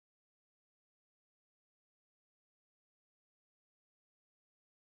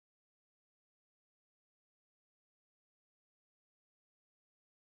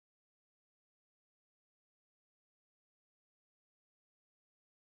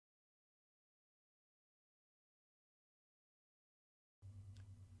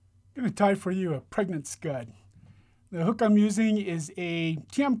I'm going to tie for you a pregnant scud. The hook I'm using is a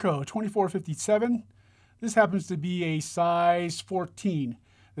Tiemco 2457. This happens to be a size 14.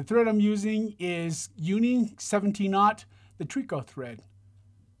 The thread I'm using is Uni 17-aught, the Trico thread.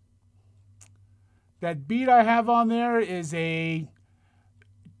 That bead I have on there is a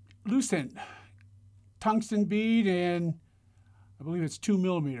lucent tungsten bead in, I believe it's 2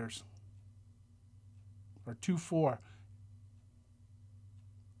 millimeters or 2.4.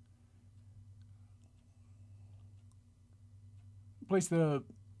 Place the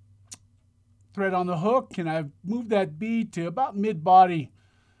thread on the hook, and I've moved that bead to about mid-body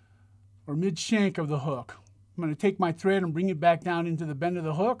or mid-shank of the hook. I'm going to take my thread and bring it back down into the bend of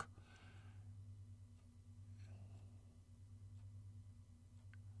the hook.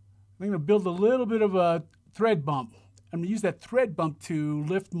 I'm going to build a little bit of a thread bump. I'm going to use that thread bump to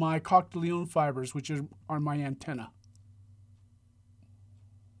lift my coq de leon fibers, which are my antenna.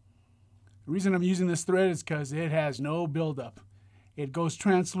 The reason I'm using this thread is because it has no buildup. It goes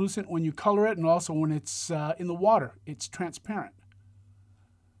translucent when you color it, and also when it's in the water, it's transparent.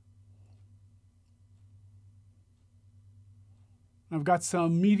 I've got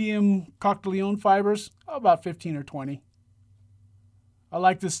some medium coq de leon fibers, about 15 or 20. I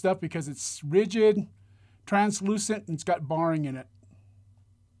like this stuff because it's rigid, translucent, and it's got barring in it.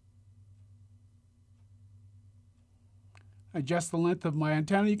 Adjust the length of my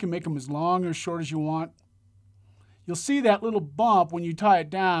antenna. You can make them as long or as short as you want. You'll see that little bump when you tie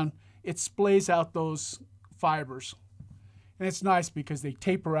it down, it splays out those fibers. And it's nice because they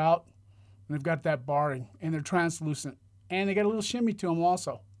taper out and they've got that barring and they're translucent. And they got a little shimmy to them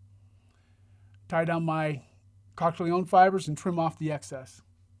also. Tie down my coq de leon fibers and trim off the excess.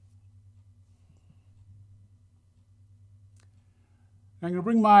 I'm going to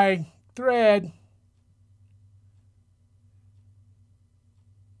bring my thread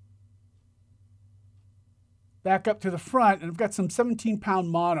back up to the front, and I've got some 17-pound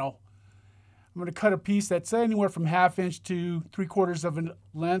mono. I'm going to cut a piece that's anywhere from 1/2 inch to 3/4 of a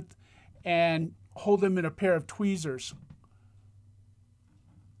length and hold them in a pair of tweezers.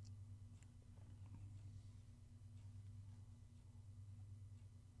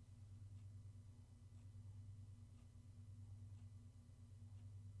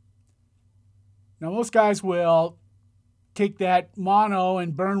 Now most guys will take that mono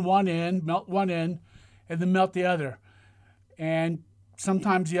and burn one end, melt one end, and then melt the other. And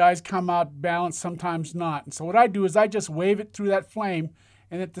sometimes the eyes come out balanced, sometimes not. And so what I do is I just wave it through that flame,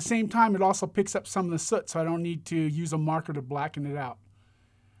 and at the same time it also picks up some of the soot, so I don't need to use a marker to blacken it out.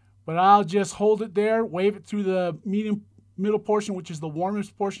 But I'll just hold it there, wave it through the middle portion, which is the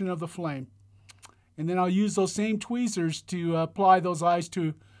warmest portion of the flame. And then I'll use those same tweezers to apply those eyes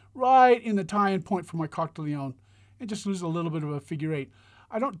to right in the tie-in point for my coq de leon, and just lose a little bit of a figure 8.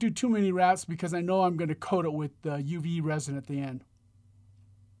 I don't do too many wraps because I know I'm going to coat it with UV resin at the end.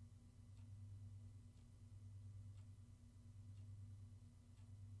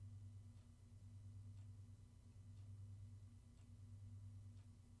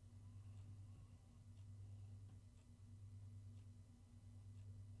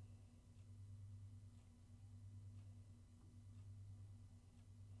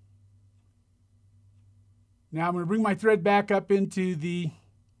 Now I'm going to bring my thread back up into the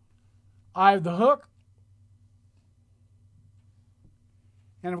eye of the hook.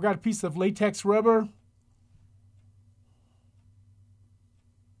 And I've got a piece of latex rubber. I'm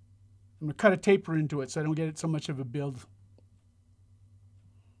going to cut a taper into it so I don't get so much of a build.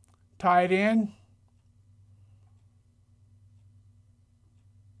 Tie it in.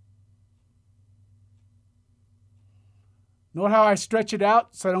 Note how I stretch it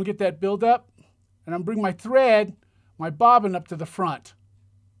out so I don't get that buildup. And I'm bring my thread, my bobbin up to the front.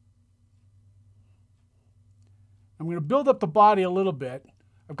 I'm going to build up the body a little bit.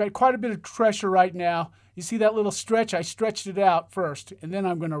 I've got quite a bit of pressure right now. You see that little stretch? I stretched it out first, and then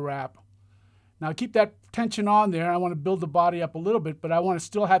I'm going to wrap. Now keep that tension on there. I want to build the body up a little bit, but I want to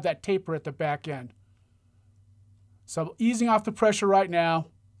still have that taper at the back end. So easing off the pressure right now.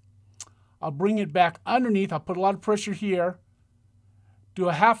 I'll bring it back underneath. I'll put a lot of pressure here. Do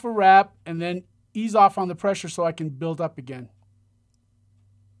a half a wrap, and then ease off on the pressure so I can build up again.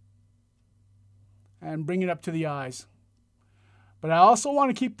 And bring it up to the eyes. But I also want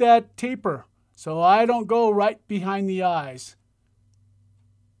to keep that taper so I don't go right behind the eyes.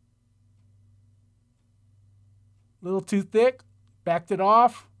 A little too thick, backed it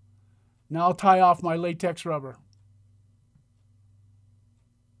off. Now I'll tie off my latex rubber.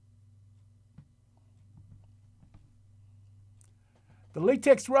 The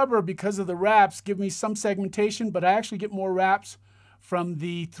latex rubber, because of the wraps, give me some segmentation, but I actually get more wraps from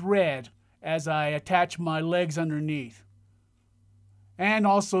the thread as I attach my legs underneath. And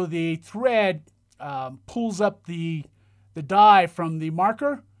also the thread pulls up the dye from the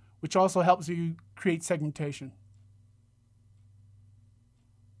marker, which also helps you create segmentation.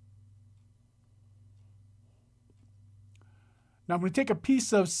 Now I'm going to take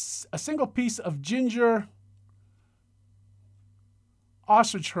a single piece of ginger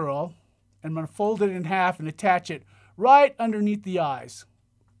ostrich herl, and I'm going to fold it in half and attach it right underneath the eyes.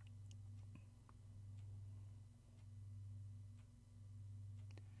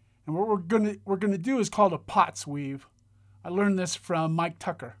 And what we're going to do is called a Potts weave. I learned this from Mike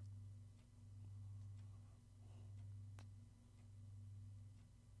Tucker.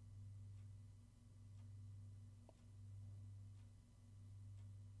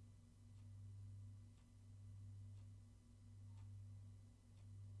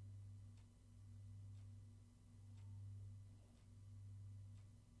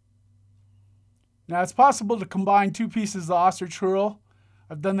 Now it's possible to combine two pieces of ostrich herl.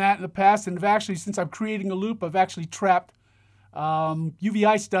 I've done that in the past, and since I'm creating a loop, I've actually trapped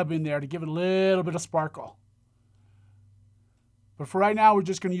UV stub in there to give it a little bit of sparkle. But for right now, we're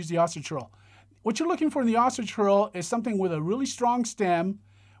just going to use the ostrich herl. What you're looking for in the ostrich herl is something with a really strong stem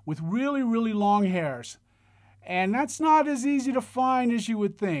with really, really long hairs. And that's not as easy to find as you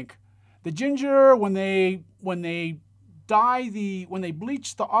would think. The ginger, when they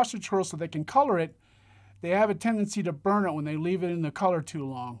bleach the ostrich herl so they can color it, they have a tendency to burn it when they leave it in the color too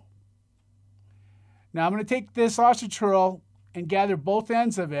long. Now I'm going to take this ostrich herl and gather both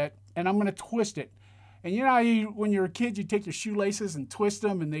ends of it, and I'm going to twist it. And you know how when you're a kid, you take your shoelaces and twist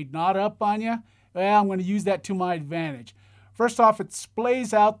them and they knot up on you? Well, I'm going to use that to my advantage. First off, it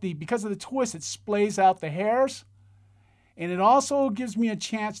splays out because of the twist, it splays out the hairs. And it also gives me a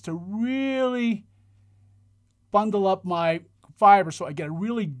chance to really bundle up my fiber so I get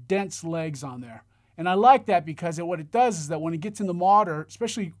really dense legs on there. And I like that because what it does is that when it gets in the water,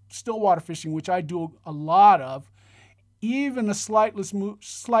 especially still water fishing, which I do a lot of, even a slight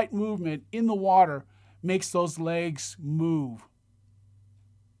movement in the water makes those legs move.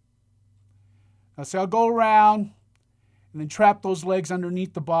 Now, so I'll go around and then trap those legs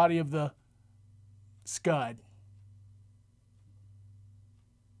underneath the body of the scud.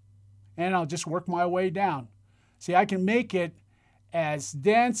 And I'll just work my way down. See, I can make it as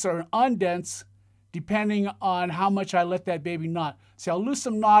dense or undense depending on how much I let that baby knot. See, I'll lose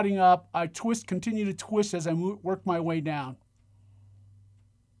some knotting up. I continue to twist as I work my way down.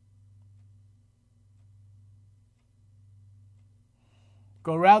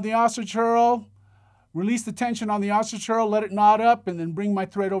 Go around the ostrich herl, release the tension on the ostrich herl, let it knot up, and then bring my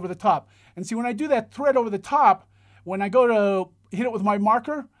thread over the top. And see, when I do that thread over the top, when I go to hit it with my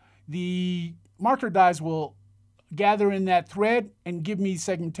marker, the marker dyes will gather in that thread and give me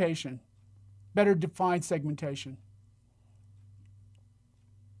segmentation. Better defined segmentation.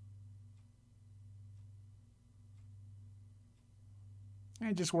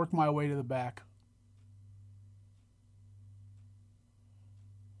 And just work my way to the back.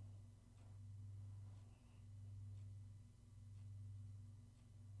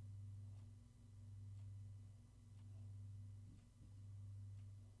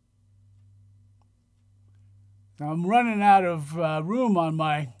 Now I'm running out of room on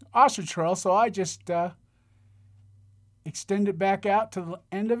my ostrich herl, so I just extend it back out to the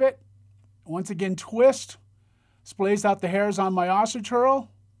end of it. Once again, twist, splays out the hairs on my ostrich herl.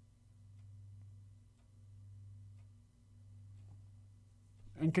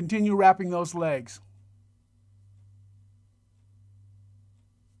 And continue wrapping those legs.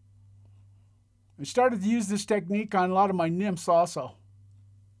 I started to use this technique on a lot of my nymphs also.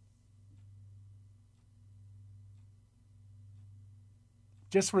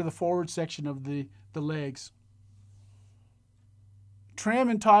 Just for the forward section of the legs. Trim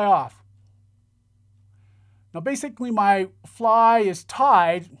and tie off. Now basically my fly is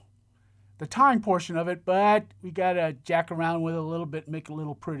tied, the tying portion of it, but we got to jack around with it a little bit, make it a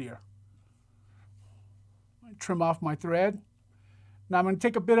little prettier. Trim off my thread. Now I'm going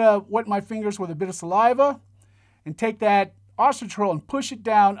to take wet my fingers with a bit of saliva and take that ostrich herl and push it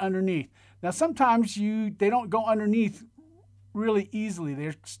down underneath. Now sometimes they don't go underneath really easily.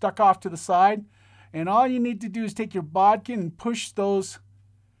 They're stuck off to the side, and all you need to do is take your bodkin and push those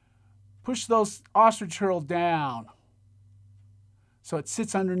ostrich herl down so it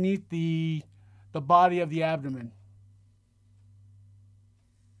sits underneath the body of the abdomen.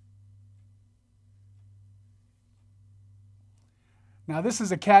 Now this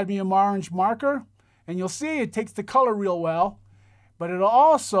is a cadmium orange marker, and you'll see it takes the color real well, but it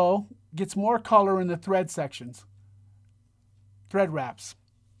also gets more color in the thread sections. thread wraps.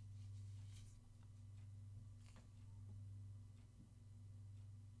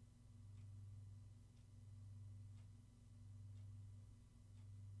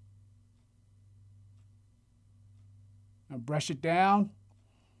 Now brush it down.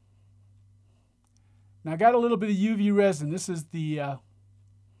 Now I got a little bit of UV resin. This is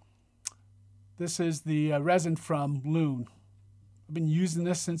the resin from Loon. I've been using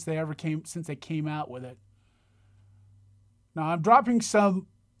this since they came out with it. Now I'm dropping some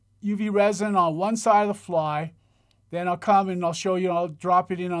UV resin on one side of the fly. Then I'll come and I'll show you, I'll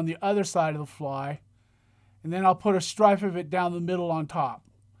drop it in on the other side of the fly. And then I'll put a stripe of it down the middle on top.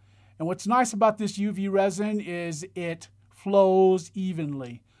 And what's nice about this UV resin is it flows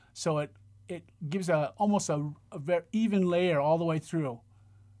evenly. So it gives almost a very even layer all the way through.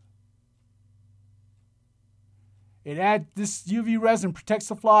 This UV resin protects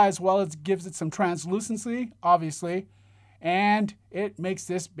the fly as well as gives it some translucency, obviously, and it makes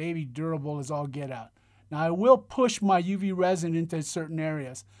this baby durable as all get out. Now I will push my UV resin into certain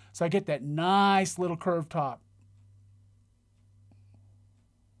areas so I get that nice little curved top.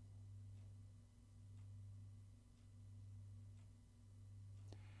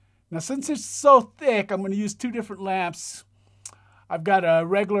 Now since it's so thick, I'm going to use two different lamps. I've got a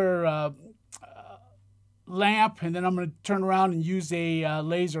regular lamp, and then I'm going to turn around and use a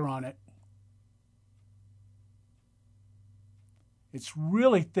laser on it. It's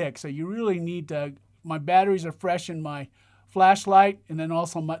really thick, so you really need to, my batteries are fresh in my flashlight, and then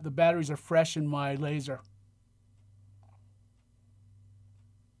also the batteries are fresh in my laser.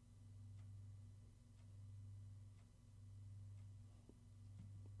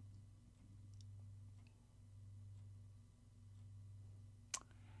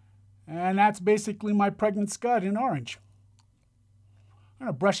 And that's basically my pregnant scud in orange. I'm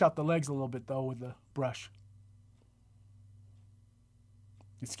going to brush out the legs a little bit though with the brush.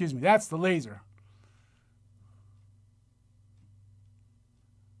 Excuse me, that's the laser.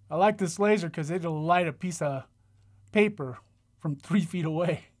 I like this laser because it'll light a piece of paper from 3 feet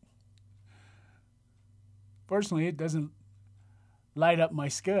away. Fortunately, it doesn't light up my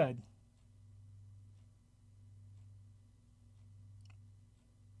scud.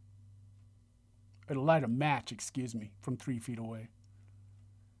 It'll light a match, excuse me, from 3 feet away.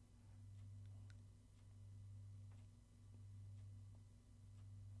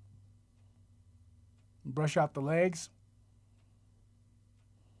 Brush out the legs.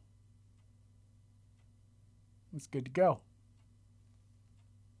 It's good to go.